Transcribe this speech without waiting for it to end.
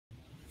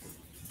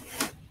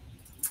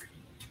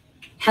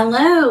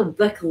Hello,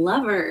 book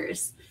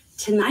lovers.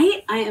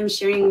 Tonight I am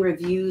sharing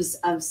reviews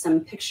of some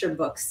picture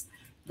books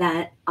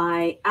that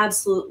I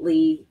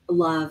absolutely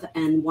love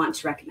and want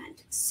to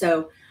recommend.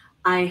 So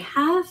I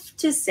have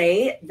to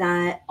say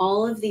that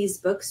all of these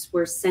books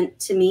were sent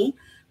to me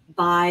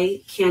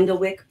by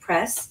Candlewick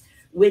Press,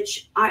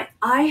 which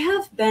I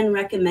have been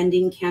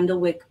recommending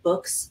Candlewick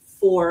books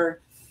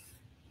for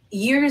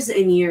years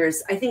and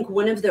years. I think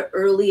one of the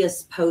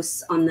earliest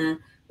posts on the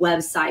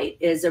website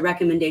is a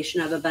recommendation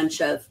of a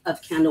bunch of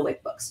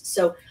Candlewick books.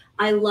 So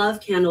I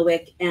love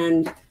Candlewick,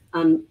 and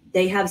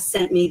they have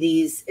sent me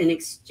these in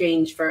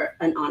exchange for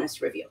an honest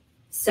review.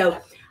 So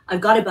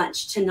I've got a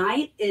bunch.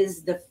 Tonight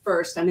is the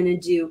first. I'm going to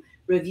do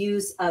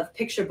reviews of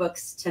picture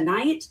books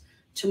tonight,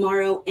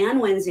 tomorrow, and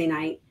Wednesday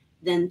night.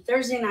 Then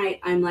Thursday night,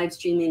 I'm live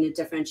streaming a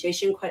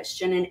differentiation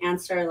question and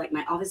answer, like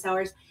my office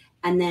hours.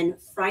 And then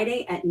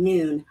Friday at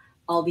noon,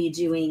 I'll be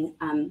doing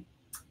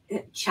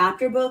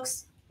chapter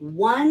books,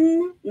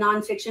 one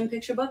nonfiction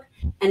picture book.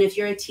 And if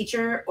you're a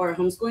teacher or a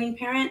homeschooling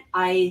parent,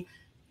 I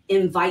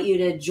invite you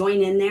to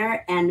join in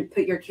there and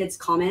put your kids'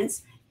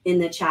 comments in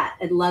the chat.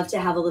 I'd love to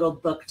have a little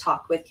book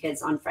talk with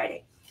kids on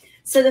Friday.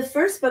 So the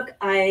first book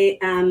I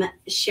am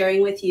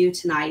sharing with you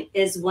tonight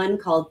is one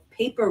called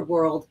Paper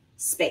World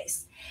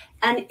Space.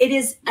 And it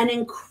is an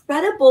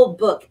incredible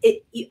book.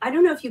 I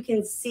don't know if you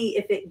can see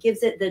if it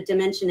gives it the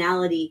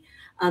dimensionality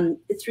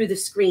through the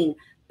screen,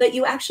 but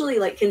you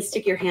actually can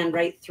stick your hand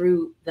right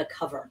through the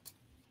cover.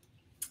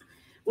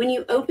 When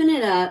you open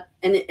it up,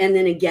 and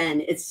then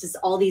again, it's just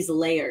all these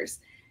layers.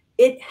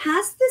 It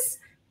has this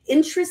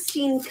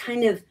interesting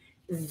kind of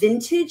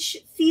vintage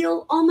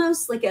feel,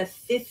 almost like a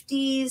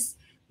 50s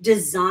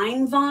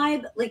design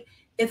vibe, like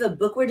if a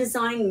book were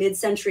designed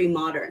mid-century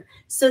modern.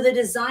 So the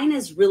design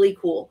is really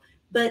cool.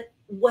 But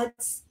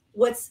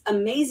what's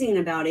amazing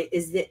about it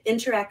is the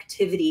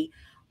interactivity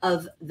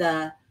of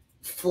the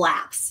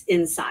flaps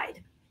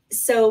inside.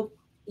 So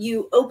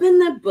you open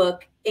the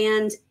book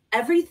and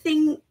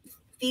everything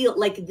feel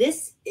like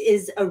this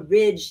is a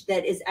ridge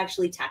that is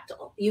actually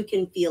tactile. You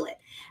can feel it.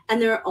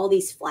 And there are all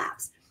these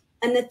flaps.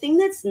 And the thing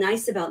that's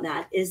nice about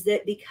that is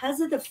that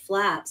because of the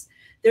flaps,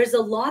 there's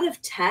a lot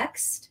of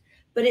text,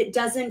 but it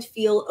doesn't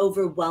feel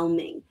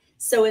overwhelming.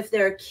 So if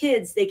there are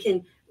kids, they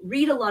can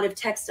read a lot of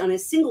text on a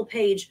single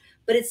page,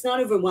 but it's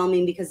not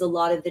overwhelming because a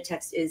lot of the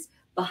text is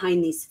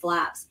behind these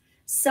flaps.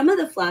 Some of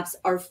the flaps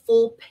are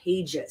full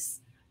pages.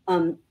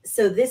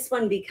 So this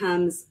one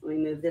becomes, let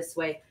me move this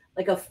way,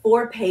 like a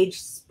 4-page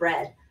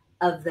spread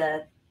of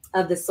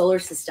the solar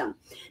system.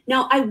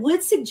 Now, I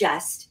would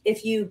suggest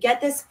if you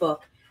get this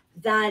book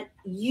that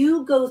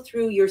you go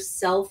through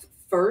yourself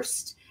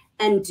first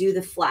and do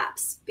the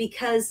flaps,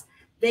 because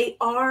they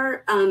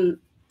are,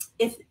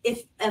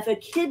 if a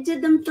kid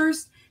did them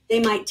first,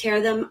 they might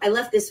tear them. I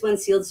left this one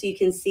sealed so you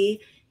can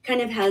see,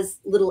 kind of has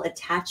little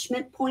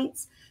attachment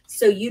points.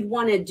 So you'd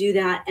want to do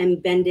that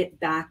and bend it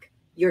back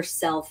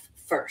yourself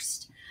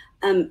first.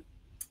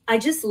 I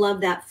just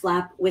love that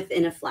flap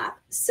within a flap.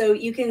 So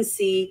you can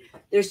see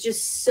there's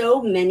just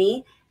so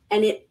many,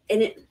 and it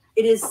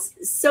is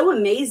so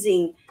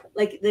amazing,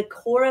 like the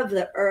core of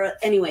the earth.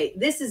 Anyway,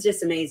 this is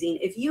just amazing.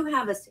 If you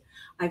have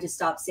I just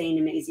stopped saying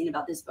amazing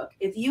about this book.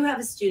 If you have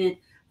a student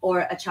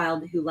or a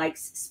child who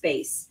likes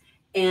space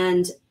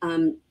and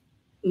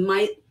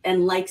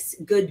likes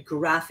good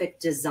graphic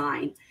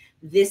design,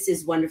 this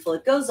is wonderful.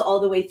 It goes all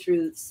the way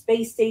through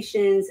space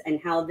stations and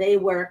how they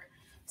work.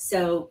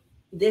 So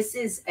this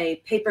is a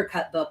paper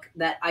cut book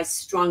that I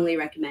strongly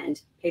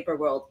recommend, Paper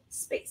World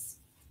Space.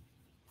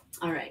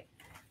 All right.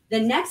 The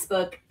next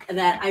book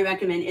that I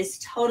recommend is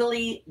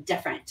totally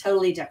different.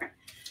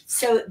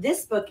 So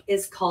this book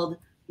is called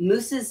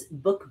Moose's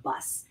Book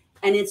Bus,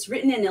 and it's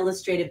written and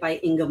illustrated by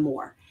Inga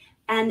Moore.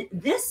 And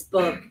this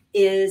book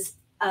is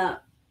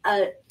a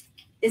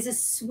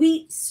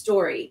sweet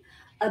story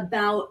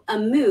about a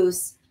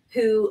moose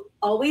who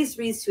always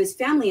reads to his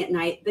family at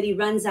night, but he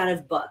runs out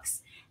of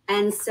books.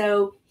 And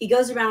so he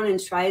goes around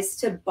and tries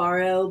to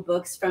borrow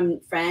books from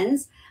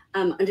friends.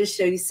 I'll just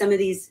show you some of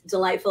these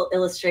delightful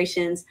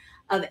illustrations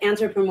of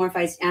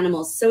anthropomorphized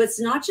animals. So it's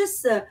not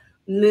just the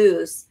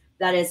moose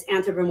that is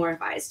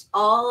anthropomorphized.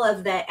 All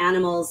of the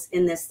animals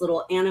in this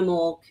little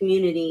animal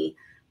community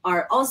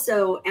are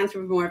also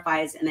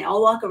anthropomorphized, and they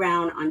all walk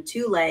around on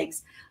 2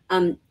 legs.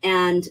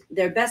 And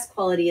their best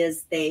quality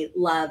is they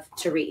love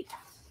to read.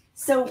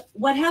 So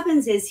what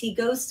happens is he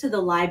goes to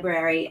the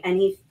library and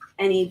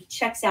he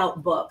checks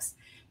out books.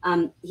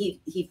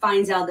 He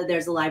finds out that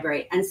there's a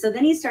library. And so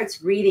then he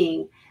starts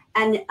reading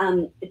and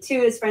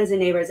to his friends and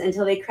neighbors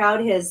until they crowd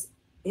his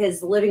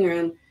living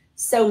room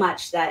so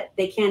much that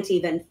they can't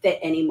even fit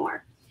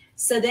anymore.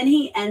 So then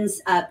he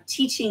ends up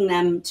teaching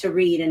them to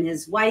read, and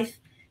his wife,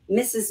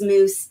 Mrs.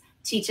 Moose,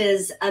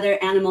 teaches other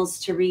animals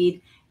to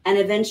read. And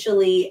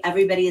eventually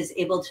everybody is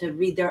able to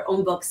read their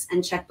own books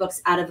and check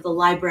books out of the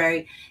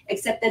library,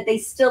 except that they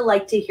still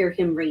like to hear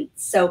him read.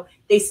 So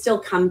they still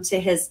come to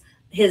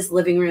his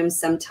living room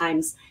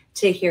sometimes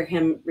to hear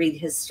him read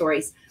his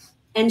stories.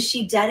 And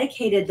she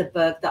dedicated the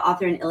book, the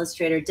author and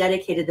illustrator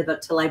dedicated the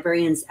book to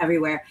librarians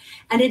everywhere.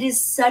 And it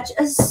is such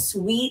a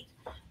sweet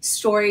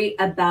story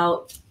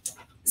about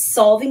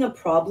solving a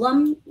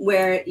problem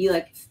where you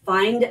like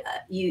find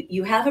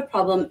you have a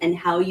problem and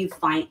how you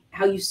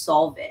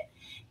solve it,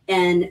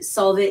 and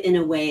solve it in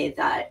a way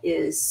that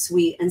is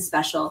sweet and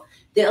special.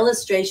 The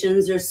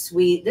illustrations are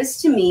sweet.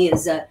 This to me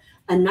is a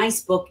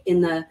nice book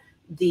in the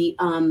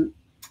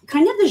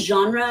kind of the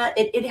genre.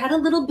 It had a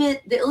little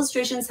bit, the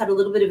illustrations had a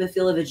little bit of a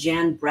feel of a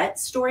Jan Brett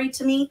story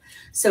to me.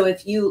 So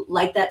if you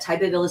like that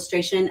type of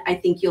illustration, I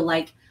think you'll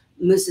like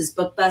Moose's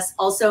Book Bus.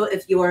 Also,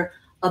 if you're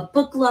a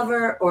book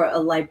lover or a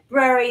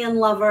librarian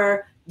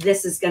lover,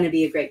 this is going to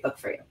be a great book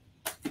for you.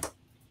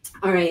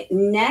 All right,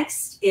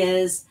 next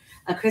is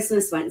a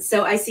Christmas one.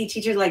 So I see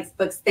Teacher Likes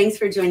Books. Thanks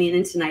for joining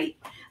in tonight.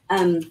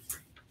 I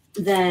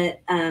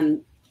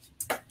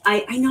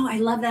know I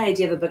love that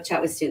idea of a book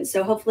chat with students.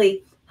 So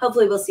hopefully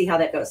we'll see how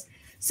that goes.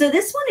 So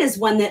this one is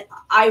one that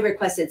I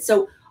requested.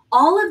 So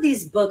all of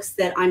these books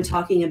that I'm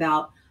talking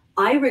about,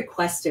 I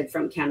requested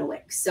from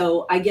Candlewick.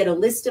 So I get a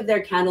list of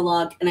their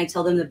catalog and I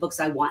tell them the books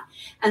I want.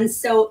 And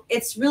so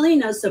it's really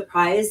no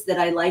surprise that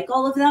I like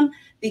all of them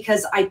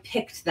because I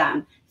picked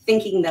them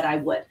thinking that I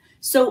would.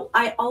 So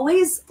I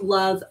always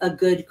love a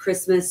good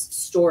Christmas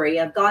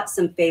story. I've got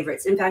some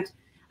favorites. In fact,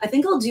 I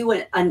think I'll do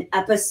an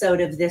episode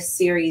of this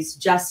series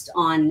just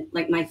on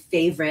like my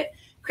favorite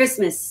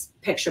Christmas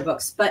picture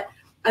books. But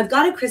I've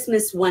got a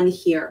Christmas one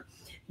here.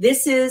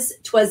 This is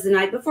 'Twas the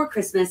Night Before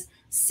Christmas.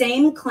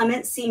 Same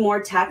Clement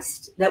Seymour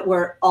text that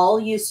we're all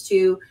used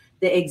to,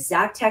 the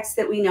exact text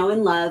that we know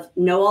and love,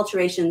 no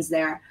alterations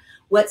there.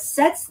 What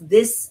sets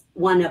this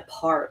one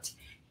apart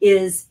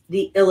is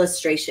the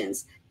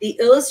illustrations. The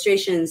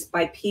illustrations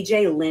by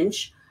P.J.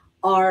 Lynch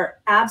are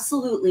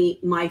absolutely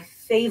my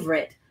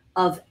favorite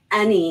of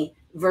any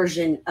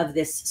version of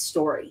this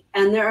story.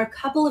 And there are a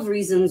couple of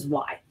reasons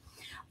why.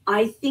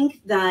 I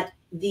think that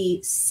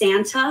the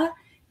Santa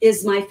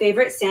is my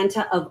favorite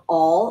Santa of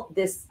all.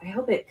 This, I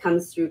hope it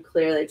comes through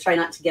clearly. Try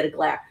not to get a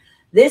glare.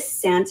 This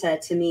Santa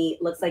to me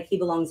looks like he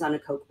belongs on a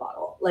Coke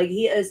bottle. Like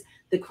he is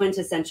the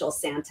quintessential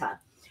Santa.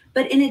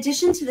 But in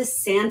addition to the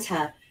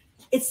Santa,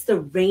 it's the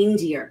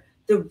reindeer.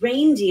 The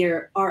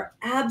reindeer are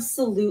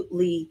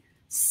absolutely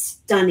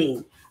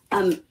stunning.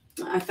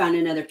 I found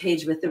another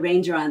page with the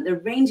reindeer on. The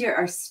reindeer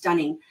are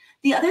stunning.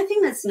 The other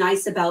thing that's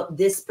nice about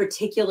this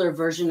particular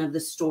version of the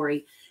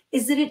story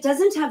is that it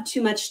doesn't have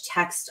too much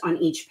text on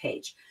each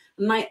page.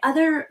 My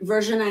other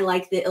version, I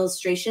like the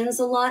illustrations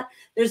a lot.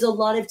 There's a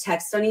lot of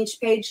text on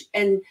each page,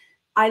 and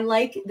I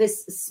like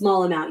this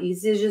small amount.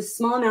 There's just a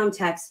small amount of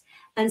text.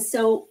 And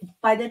so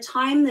by the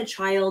time the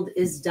child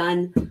is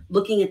done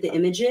looking at the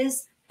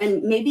images,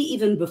 and maybe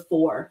even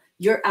before,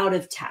 you're out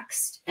of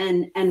text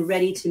and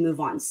ready to move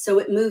on. So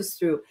it moves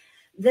through.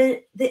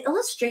 The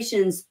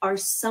illustrations are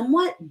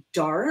somewhat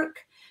dark,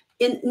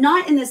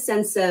 not in the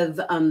sense of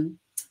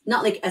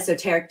not like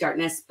esoteric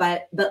darkness,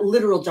 but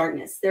literal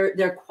darkness.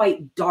 They're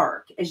quite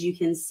dark, as you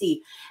can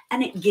see.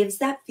 And it gives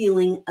that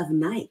feeling of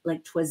night,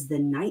 like 'twas the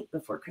night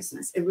before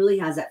Christmas. It really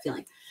has that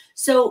feeling.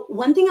 So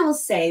one thing I'll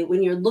say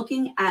when you're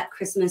looking at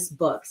Christmas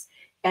books,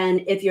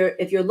 and if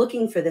you're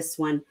looking for this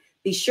one,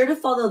 be sure to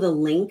follow the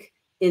link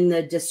in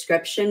the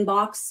description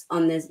box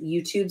on this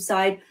YouTube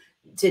side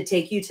to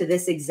take you to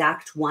this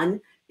exact one,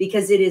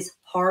 because it is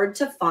hard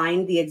to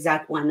find the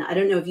exact one. I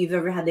don't know if you've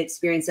ever had the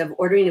experience of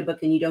ordering a book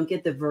and you don't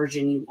get the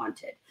version you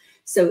wanted.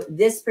 So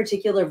this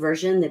particular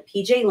version that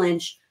P.J.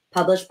 Lynch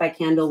published by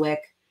Candlewick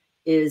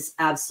is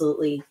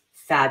absolutely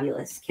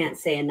fabulous. Can't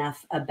say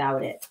enough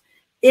about it.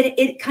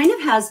 It kind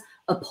of has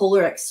a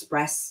Polar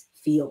Express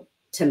feel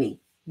to me,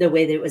 the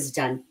way that it was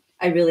done.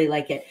 I really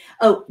like it.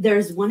 Oh,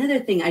 there's one other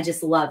thing I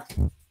just loved.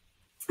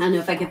 I don't know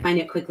if I can find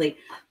it quickly,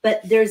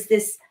 but there's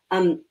this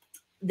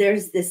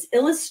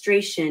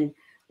illustration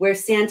where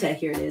Santa,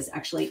 here it is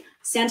actually,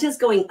 Santa's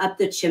going up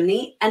the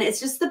chimney, and it's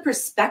just the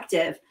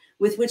perspective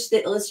with which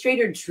the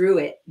illustrator drew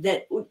it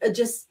that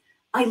just,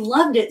 I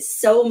loved it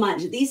so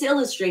much. These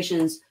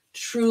illustrations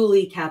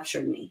truly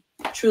captured me,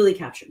 truly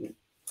captured me.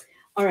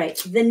 All right,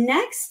 the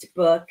next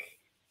book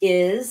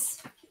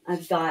is,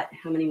 I've got,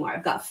 how many more?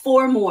 I've got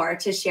 4 more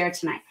to share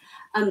tonight.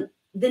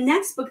 The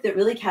next book that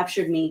really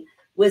captured me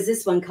was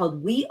this one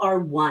called We Are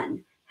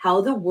One, How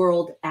the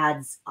World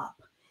Adds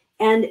Up.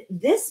 And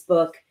this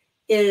book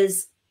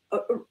is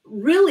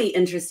really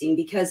interesting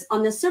because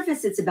on the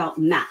surface, it's about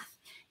math.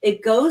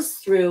 It goes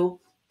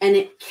through and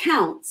it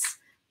counts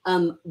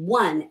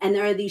 1. And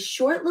there are these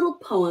short little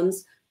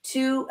poems,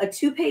 a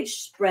 2-page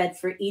spread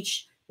for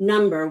each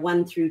number,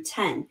 1 through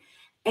 10.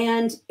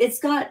 And it's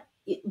got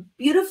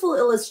beautiful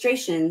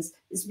illustrations.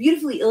 It's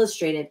beautifully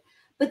illustrated.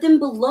 But then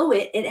below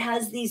it, it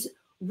has these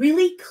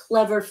really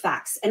clever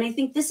facts. And I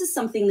think this is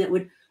something that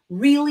would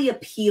really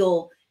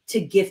appeal to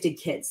gifted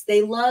kids.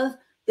 They love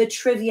the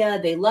trivia,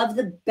 they love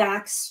the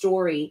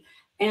backstory.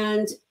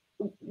 And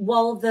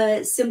while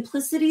the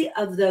simplicity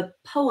of the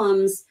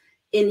poems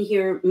in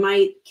here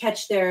might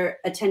catch their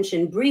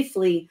attention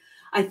briefly,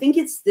 I think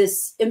it's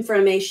this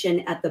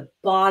information at the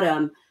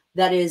bottom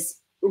that is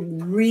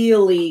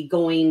really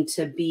going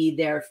to be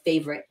their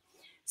favorite.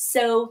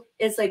 So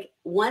it's like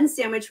one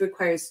sandwich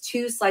requires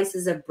 2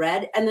 slices of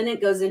bread, and then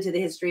it goes into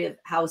the history of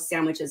how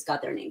sandwiches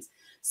got their names.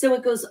 So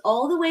it goes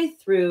all the way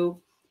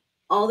through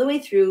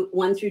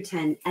 1 through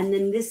 10. And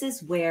then this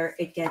is where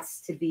it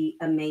gets to be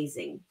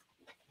amazing.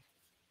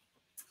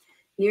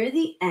 Near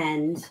the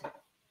end,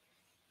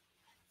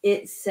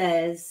 it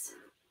says,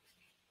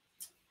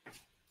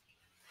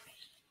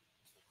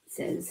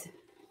 it's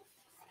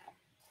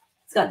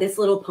got this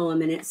little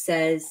poem, and it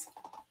says,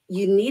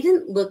 you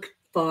needn't look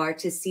far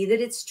to see that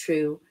it's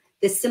true.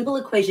 This simple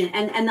equation,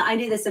 and the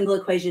idea of the simple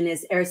equation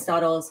is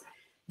Aristotle's,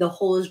 the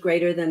whole is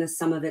greater than the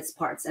sum of its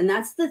parts. And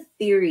that's the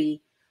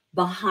theory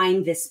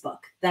behind this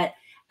book, that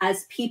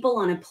as people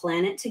on a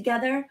planet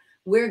together,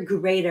 we're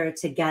greater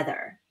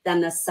together than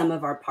the sum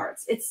of our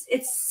parts. It's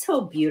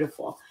so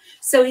beautiful.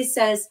 So he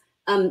says,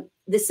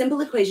 the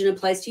simple equation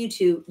applies to you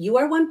too. You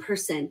are one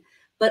person,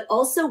 but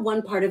also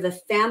one part of a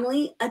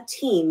family, a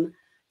team,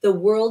 the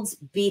world's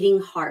beating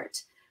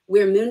heart.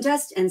 We're moon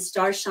dust and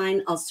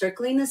starshine all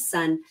circling the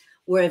sun.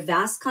 We're a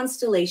vast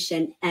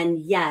constellation. And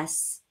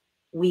yes,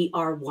 we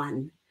are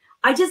one.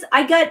 I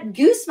got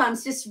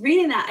goosebumps just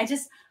reading that. I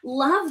just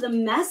love the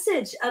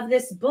message of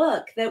this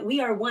book, that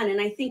we are one.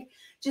 And I think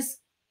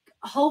just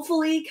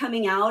hopefully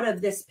coming out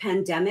of this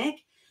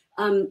pandemic,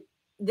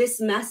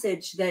 this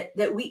message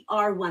that we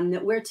are one,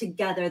 that we're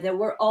together, that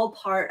we're all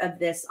part of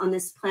this on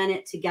this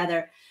planet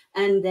together.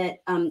 And that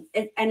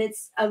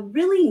it's a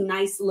really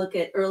nice look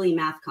at early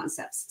math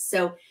concepts.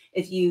 So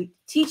if you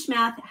teach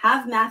math,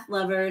 have math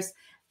lovers,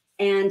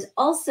 and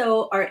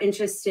also are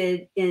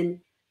interested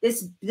in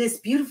this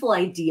beautiful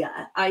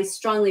idea, I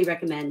strongly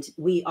recommend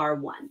We Are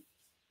One.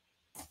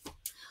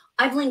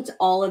 I've linked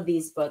all of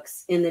these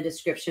books in the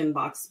description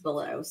box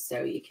below,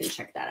 so you can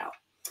check that out.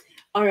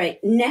 All right,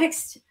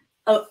 next.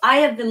 Oh, I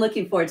have been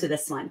looking forward to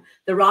this one.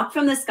 The Rock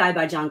from the Sky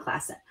by John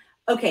Klassen.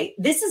 Okay,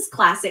 this is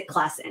classic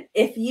Klassen.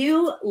 If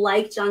you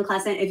like John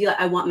Klassen, if you like,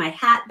 I want my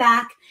hat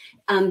back.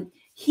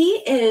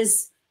 He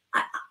is,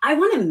 I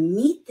want to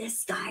meet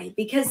this guy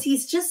because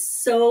he's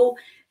just so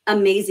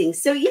amazing.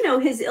 So, you know,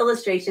 his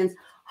illustrations,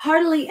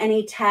 hardly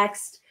any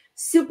text,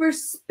 super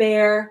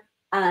spare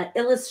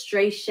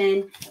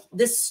illustration,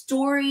 the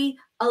story,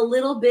 a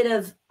little bit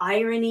of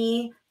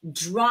irony,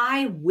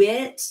 dry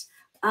wit,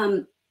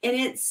 and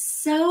it's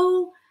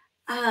so,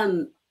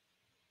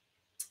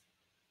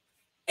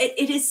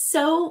 it is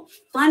so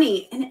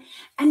funny,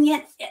 and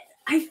yet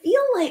I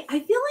feel like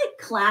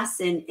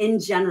Klassen in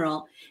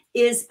general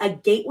is a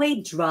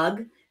gateway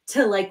drug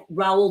to like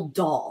Roald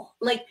Dahl.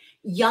 Like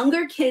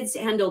younger kids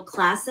handle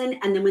Klassen,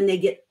 and then when they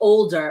get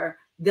older,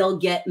 they'll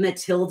get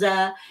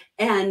Matilda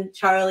and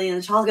Charlie and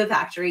the Chocolate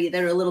Factory.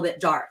 They're a little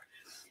bit dark.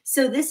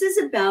 So this is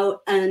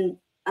about an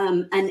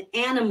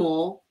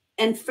animal,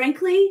 and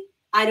frankly,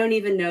 I don't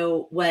even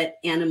know what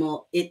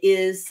animal it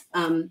is,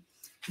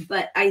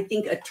 but I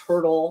think a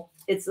turtle.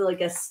 It's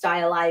like a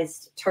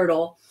stylized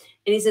turtle.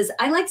 And he says,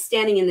 I like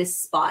standing in this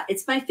spot.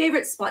 It's my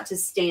favorite spot to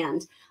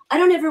stand. I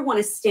don't ever want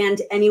to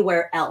stand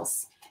anywhere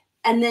else.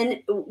 And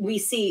then we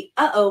see,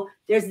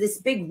 there's this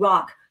big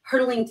rock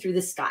hurtling through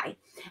the sky.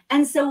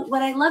 And so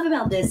what I love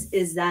about this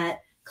is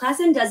that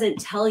Klassen doesn't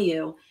tell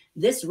you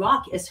this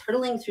rock is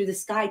hurtling through the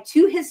sky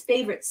to his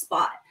favorite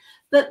spot.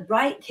 But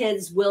bright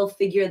kids will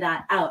figure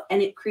that out,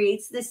 and it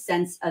creates this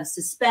sense of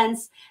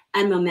suspense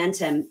and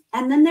momentum.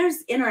 And then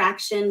there's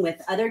interaction with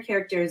other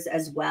characters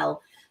as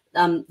well.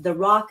 The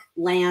rock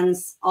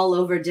lands all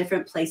over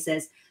different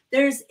places.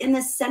 There's, in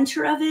the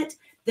center of it,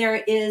 there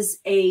is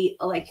a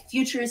like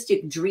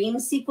futuristic dream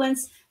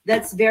sequence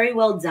that's very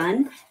well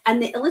done.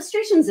 And the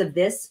illustrations of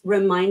this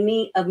remind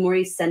me of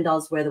Maurice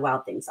Sendahl's Where the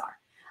Wild Things Are.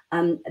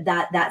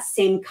 That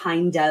same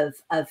kind of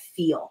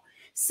feel.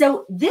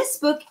 So this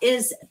book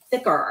is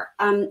thicker.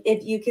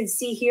 If you can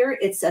see here,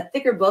 it's a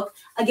thicker book.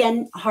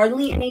 Again,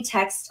 hardly any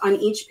text on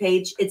each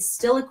page. It's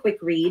still a quick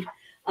read,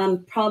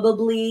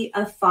 probably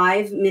a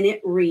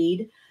 5-minute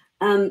read.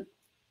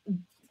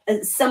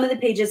 Some of the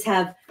pages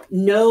have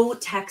no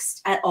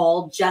text at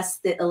all,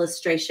 just the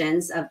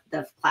illustrations of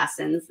the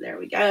Klassens. There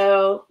we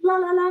go. La,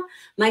 la, la.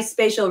 My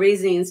spatial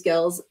reasoning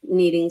skills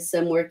needing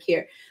some work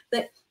here.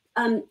 But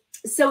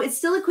so it's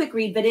still a quick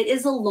read, but it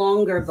is a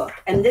longer book.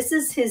 And this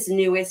is his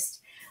newest.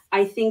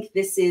 I think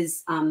this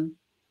is,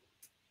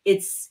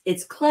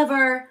 it's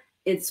clever,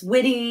 it's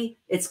witty,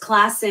 it's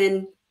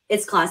Klassen,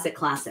 it's classic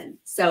Klassen.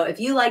 So if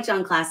you like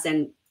John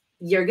Klassen,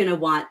 you're going to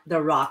want The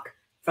Rock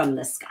from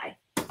the Sky.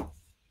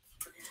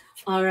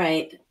 All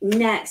right,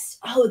 next.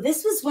 Oh,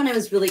 this was one I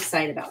was really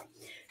excited about.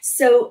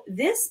 So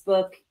this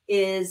book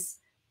is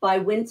by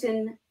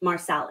Wynton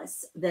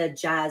Marsalis, the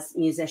jazz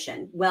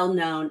musician,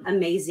 well-known,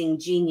 amazing,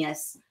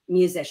 genius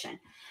musician.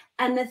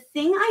 And the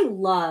thing I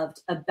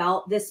loved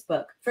about this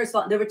book, first of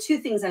all, there were three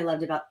things I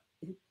loved about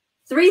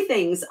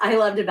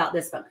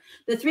this book.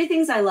 The 3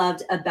 things I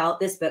loved about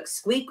this book,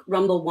 Squeak,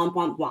 Rumble, Womp,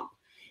 Womp, Womp,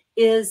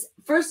 is,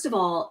 first of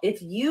all,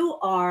 if you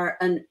are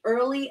an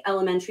early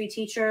elementary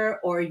teacher,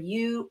 or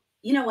you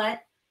know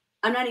what?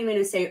 I'm not even going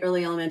to say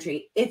early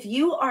elementary. If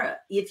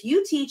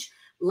you teach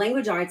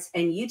language arts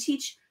and you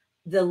teach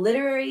the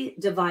literary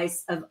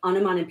device of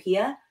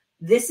onomatopoeia,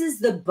 this is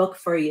the book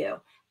for you.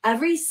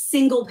 Every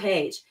single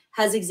page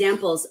has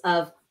examples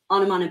of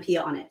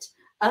onomatopoeia on it.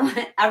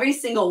 Every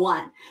single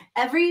one.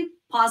 Every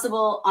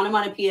possible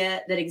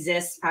onomatopoeia that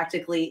exists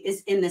practically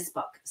is in this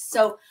book.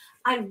 So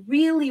I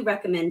really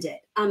recommend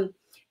it.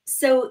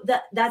 So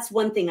that's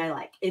one thing I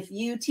like. If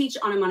you teach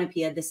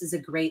onomatopoeia, this is a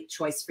great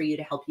choice for you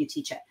to help you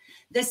teach it.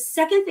 The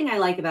second thing I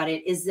like about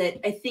it is that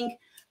I think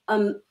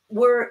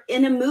we're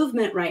in a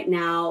movement right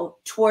now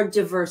toward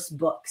diverse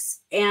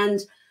books.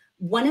 And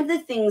one of the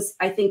things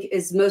I think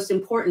is most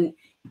important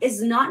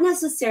is not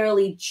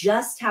necessarily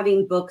just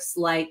having books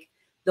like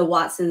The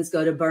Watsons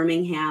Go to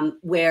Birmingham,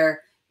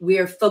 where we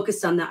are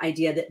focused on the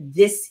idea that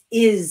this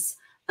is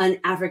an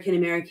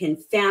African-American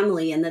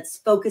family and let's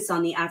focus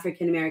on the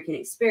African-American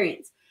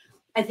experience.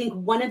 I think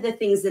one of the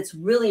things that's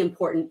really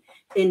important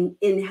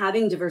in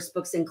having diverse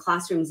books in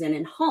classrooms and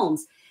in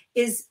homes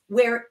is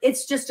where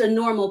it's just a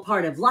normal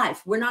part of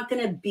life. We're not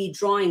going to be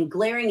drawing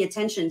glaring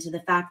attention to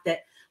the fact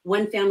that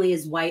one family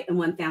is white and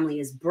one family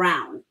is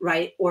brown,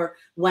 right? Or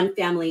one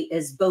family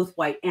is both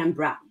white and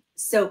brown.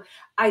 So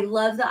I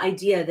love the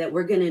idea that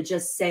we're going to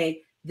just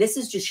say, this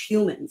is just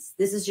humans.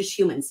 This is just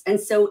humans. And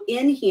so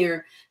in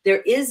here,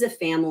 there is a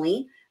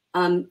family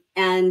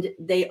and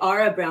they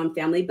are a brown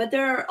family, but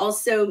there are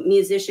also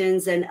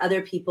musicians and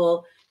other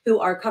people who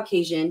are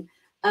Caucasian.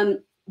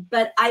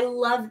 But I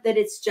love that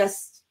it's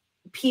just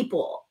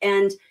people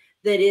and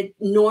that it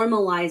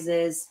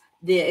normalizes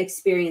the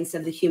experience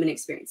of the human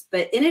experience.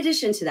 But in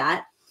addition to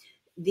that,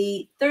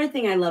 the third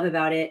thing I love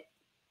about it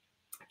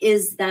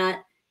is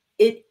that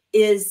it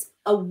is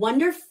a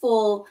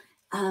wonderful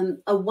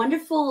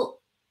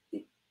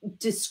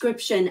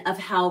description of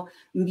how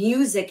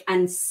music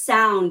and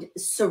sound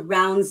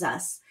surrounds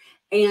us.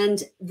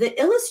 And the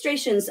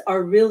illustrations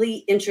are really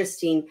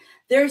interesting.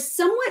 They're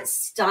somewhat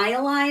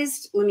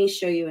stylized. Let me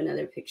show you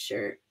another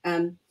picture.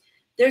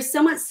 They're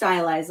somewhat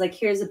stylized. Like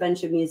here's a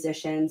bunch of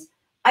musicians.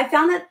 I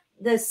found that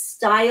the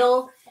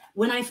style,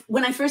 when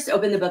I first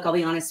opened the book, I'll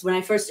be honest, when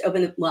I first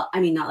opened it, well, I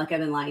mean, not like I've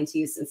been lying to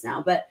you since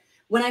now, but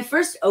when I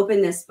first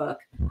opened this book,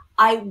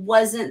 I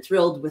wasn't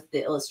thrilled with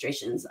the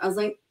illustrations. I was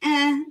like,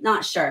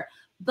 not sure.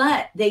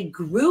 But they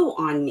grew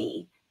on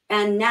me.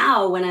 And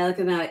now when I look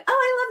at them, I'm like, oh,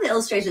 I love the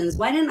illustrations.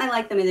 Why didn't I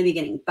like them in the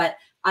beginning? But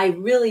I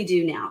really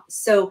do now.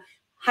 So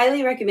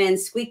highly recommend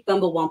Squeak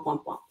Bumble Womp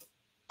Womp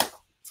Womp.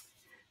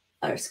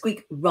 Or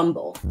Squeak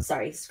Rumble.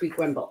 Sorry, Squeak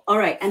Rumble. All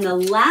right. And the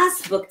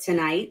last book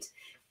tonight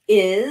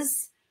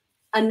is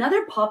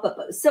another pop-up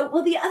book. So,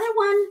 well, the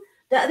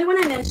other one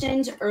I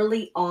mentioned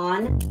early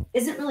on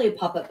isn't really a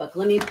pop-up book.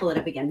 Let me pull it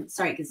up again.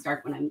 Sorry, it gets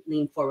dark when I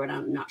lean forward.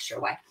 I'm not sure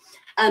why.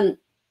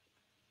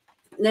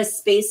 The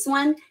space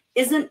one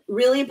isn't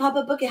really a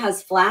pop-up book. It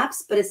has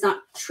flaps, but it's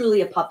not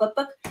truly a pop-up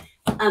book.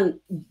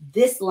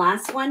 This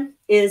last one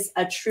is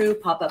a true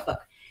pop-up book.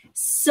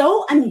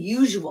 So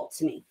unusual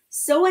to me.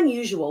 So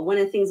unusual. One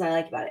of the things I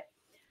like about it.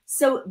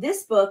 So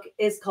this book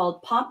is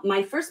called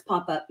My First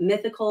Pop-Up,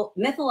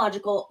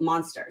 Mythological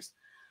Monsters.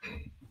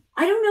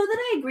 I don't know that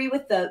I agree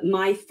with the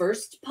My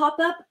First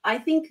Pop-Up. I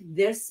think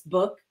this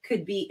book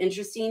could be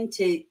interesting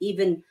to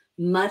even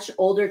much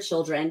older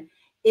children.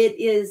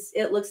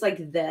 It looks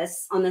like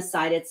this on the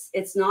side.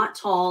 It's not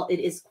tall. It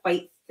is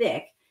quite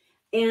thick.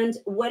 And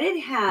what it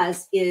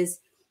has is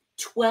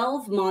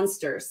 12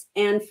 monsters.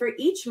 And for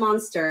each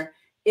monster,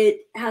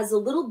 it has a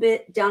little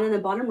bit down in the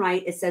bottom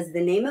right. It says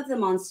the name of the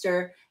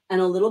monster and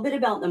a little bit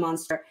about the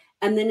monster.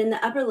 And then in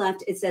the upper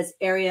left, it says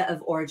area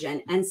of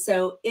origin. And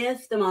so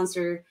if the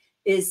monster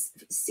is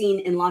seen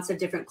in lots of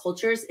different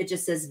cultures, it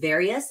just says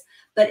various.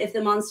 But if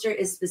the monster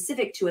is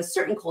specific to a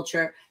certain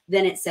culture,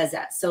 then it says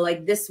that. So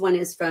like this one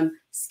is from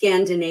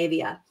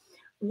Scandinavia.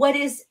 What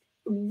is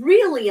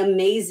really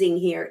amazing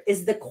here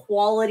is the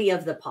quality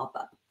of the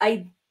pop-up.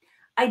 I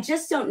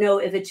just don't know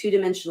if a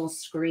two-dimensional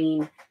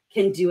screen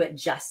can do it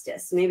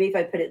justice. Maybe if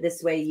I put it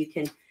this way, you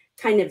can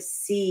kind of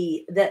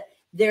see that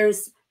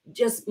there's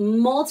just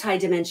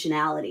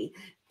multi-dimensionality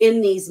in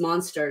these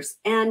monsters.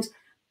 And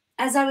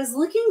as I was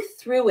looking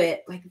through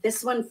it, like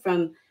this one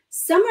from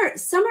some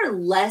are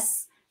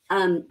less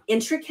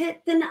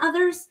intricate than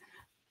others.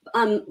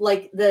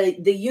 Like the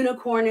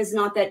unicorn is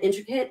not that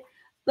intricate,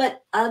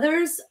 but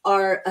others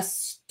are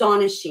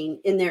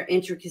astonishing in their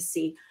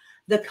intricacy.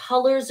 The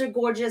colors are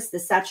gorgeous. The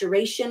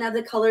saturation of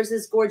the colors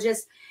is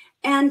gorgeous.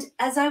 And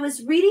as I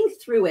was reading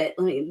through it,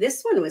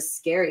 this one was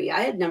scary.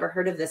 I had never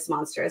heard of this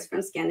monster. It's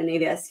from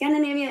Scandinavia.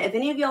 Scandinavia, if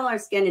any of y'all are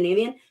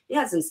Scandinavian, you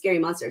have some scary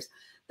monsters.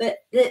 But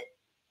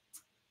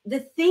the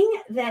thing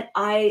that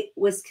I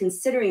was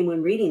considering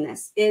when reading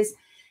this is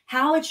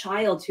how a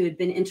child who had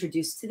been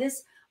introduced to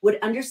this would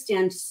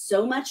understand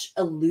so much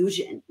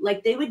illusion.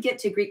 Like they would get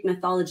to Greek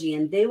mythology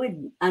and they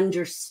would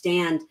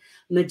understand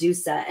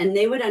Medusa, and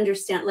they would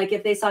understand, like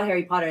if they saw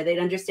Harry Potter, they'd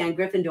understand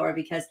Gryffindor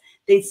because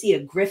they'd see a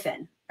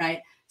griffin,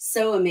 right?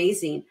 So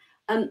amazing.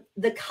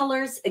 The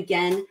colors,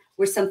 again,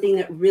 were something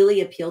that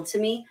really appealed to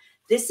me.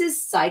 This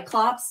is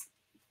Cyclops,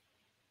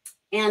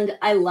 and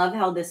I love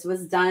how this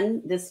was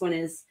done. This one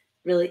is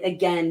really,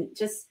 again,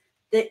 just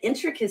the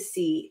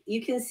intricacy,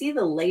 you can see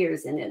the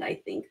layers in it, I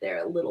think,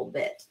 there a little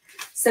bit.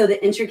 So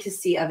the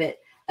intricacy of it.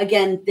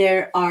 Again,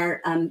 there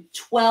are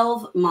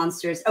 12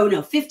 monsters. Oh,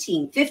 no,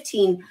 15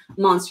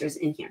 monsters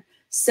in here.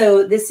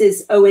 So this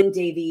is Owen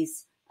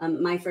Davies'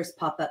 My First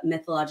Pop-Up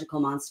Mythological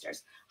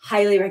Monsters.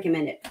 Highly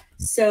recommend it.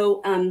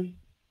 So,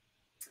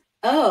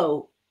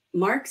 oh,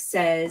 Mark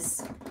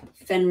says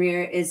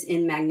Fenrir is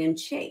in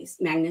Magnus Chase.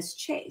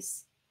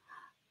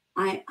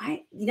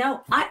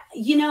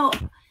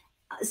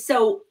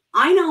 So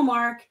I know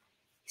Mark.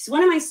 He's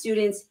one of my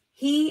students.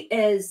 He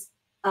is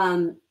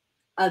a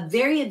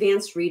very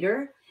advanced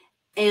reader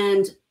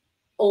and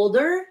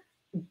older,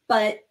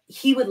 but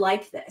he would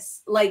like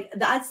this. Like,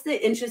 that's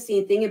the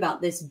interesting thing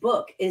about this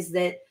book, is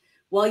that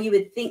while you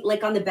would think,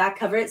 like on the back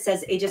cover, it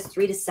says ages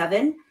 3 to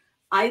 7.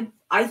 I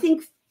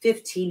think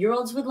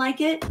 15-year-olds would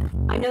like it.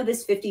 I know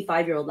this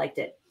 55-year-old liked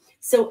it.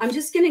 So I'm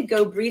just going to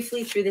go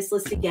briefly through this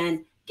list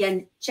again.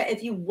 Again,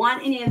 if you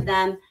want any of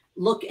them,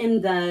 look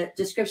in the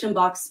description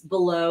box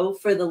below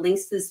for the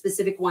links to the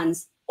specific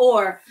ones,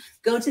 or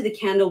go to the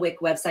Candlewick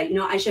website. You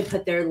know, I should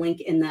put their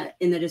link in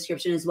the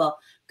description as well.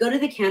 Go to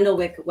the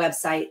Candlewick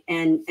website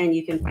and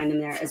you can find them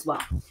there as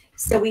well.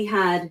 So we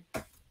had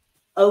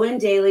Owen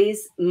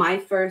Daly's My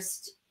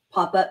First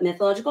Pop-Up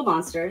Mythological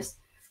Monsters.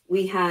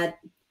 We had,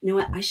 you know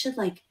what, I should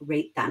like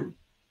rate them.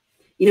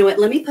 You know what,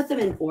 let me put them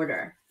in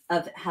order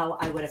of how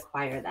I would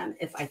acquire them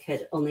if I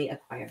could only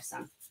acquire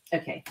some.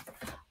 Okay,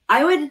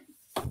 I would,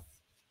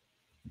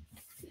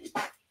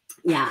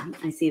 yeah,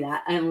 I see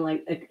that. I'm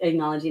like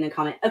acknowledging a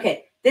comment.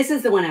 Okay, this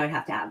is the one I would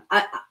have to have.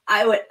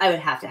 I would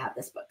have to have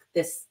this book.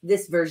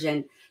 This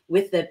version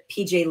with the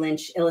PJ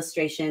Lynch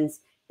illustrations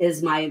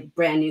is my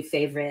brand new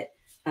favorite.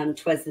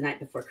 'Twas the Night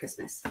Before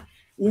Christmas.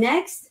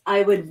 Next,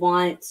 I would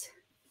want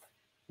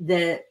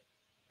the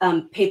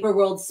Paper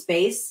World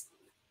Space.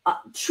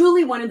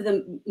 Truly one of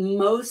the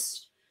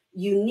most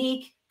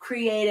unique,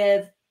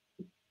 creative,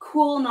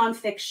 cool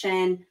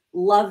nonfiction.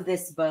 Love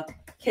this book.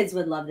 Kids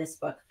would love this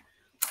book.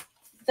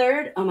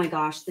 Third, oh my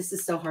gosh, this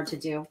is so hard to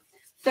do.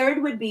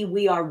 Third would be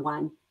We Are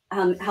One,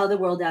 How the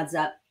World Adds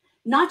Up.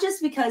 Not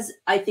just because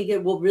I think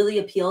it will really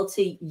appeal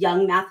to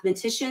young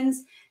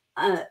mathematicians,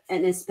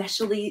 and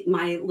especially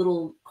my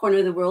little corner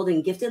of the world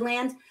in gifted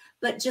land,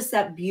 but just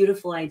that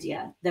beautiful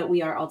idea that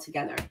we are all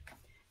together.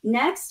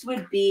 Next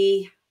would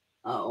be,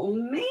 oh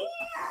man,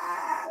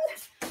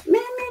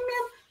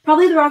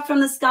 probably The Rock from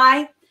the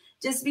Sky,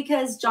 just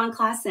because John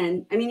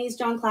Klassen, I mean, he's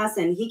John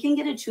Klassen. He can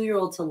get a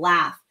 2-year-old to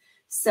laugh.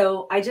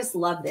 So I just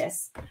love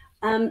this.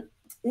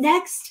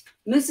 Next,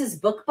 Moose's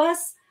Book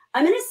Bus.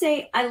 I'm going to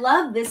say I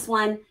love this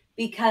one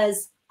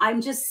because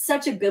I'm just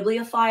such a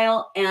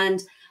bibliophile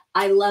and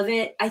I love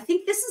it. I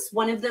think this is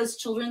one of those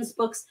children's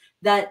books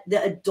that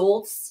the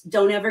adults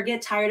don't ever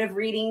get tired of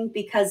reading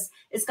because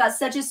it's got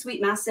such a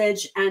sweet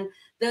message. And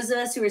those of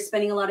us who are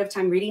spending a lot of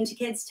time reading to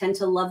kids tend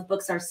to love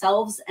books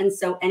ourselves. And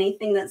so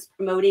anything that's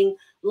promoting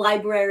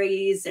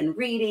libraries and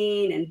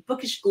reading and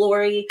bookish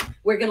glory,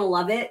 we're going to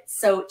love it.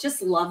 So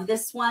just love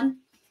this one.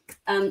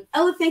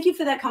 Oh, thank you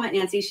for that comment,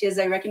 Nancy. She says,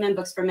 I recommend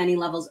books for many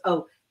levels.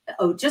 Oh,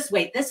 just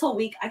wait. This whole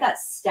week, I got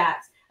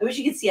stacks. I wish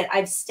you could see it. I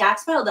have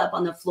stacks piled up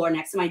on the floor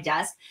next to my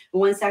desk. And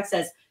one stack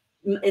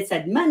it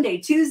said Monday,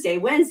 Tuesday,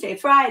 Wednesday,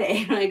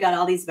 Friday. And I got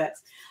all these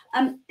books.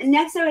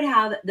 Next, I would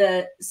have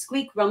the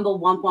Squeak,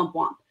 Rumble, Womp, Womp,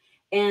 Womp.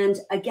 And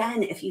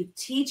again, if you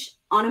teach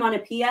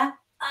onomatopoeia,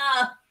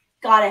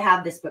 gotta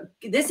have this book.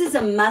 This is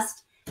a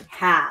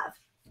must-have.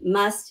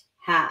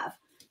 Must-have.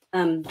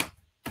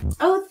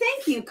 Oh,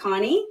 thank you,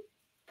 Connie.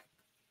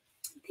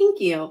 Thank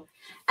you.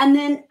 And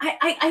then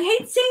I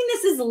hate saying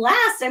this is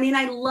last. I mean,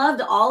 I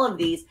loved all of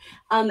these,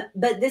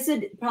 but this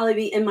would probably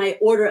be in my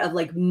order of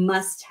like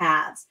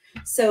must-haves.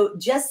 So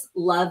just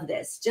love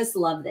this. Just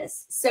love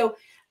this. So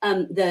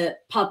the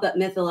Pop-Up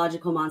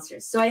Mythological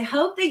Monsters. So I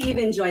hope that you've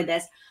enjoyed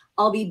this.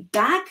 I'll be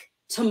back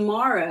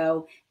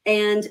tomorrow,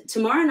 and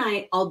tomorrow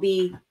night I'll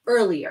be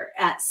earlier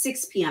at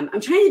 6 p.m. I'm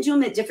trying to do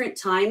them at different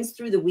times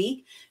through the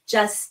week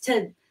just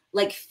to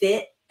like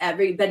fit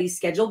everybody's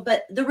schedule,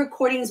 but the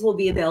recordings will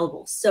be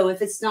available. So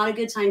if it's not a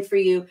good time for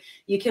you,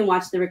 you can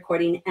watch the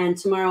recording. And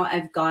tomorrow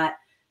I've got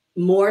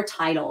more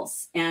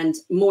titles and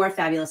more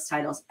fabulous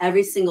titles.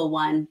 Every single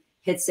one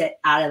hits it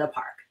out of the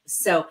park.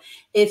 So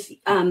if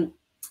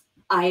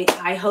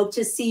I hope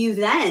to see you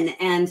then.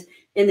 And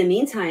in the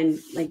meantime,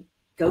 like,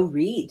 go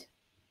read.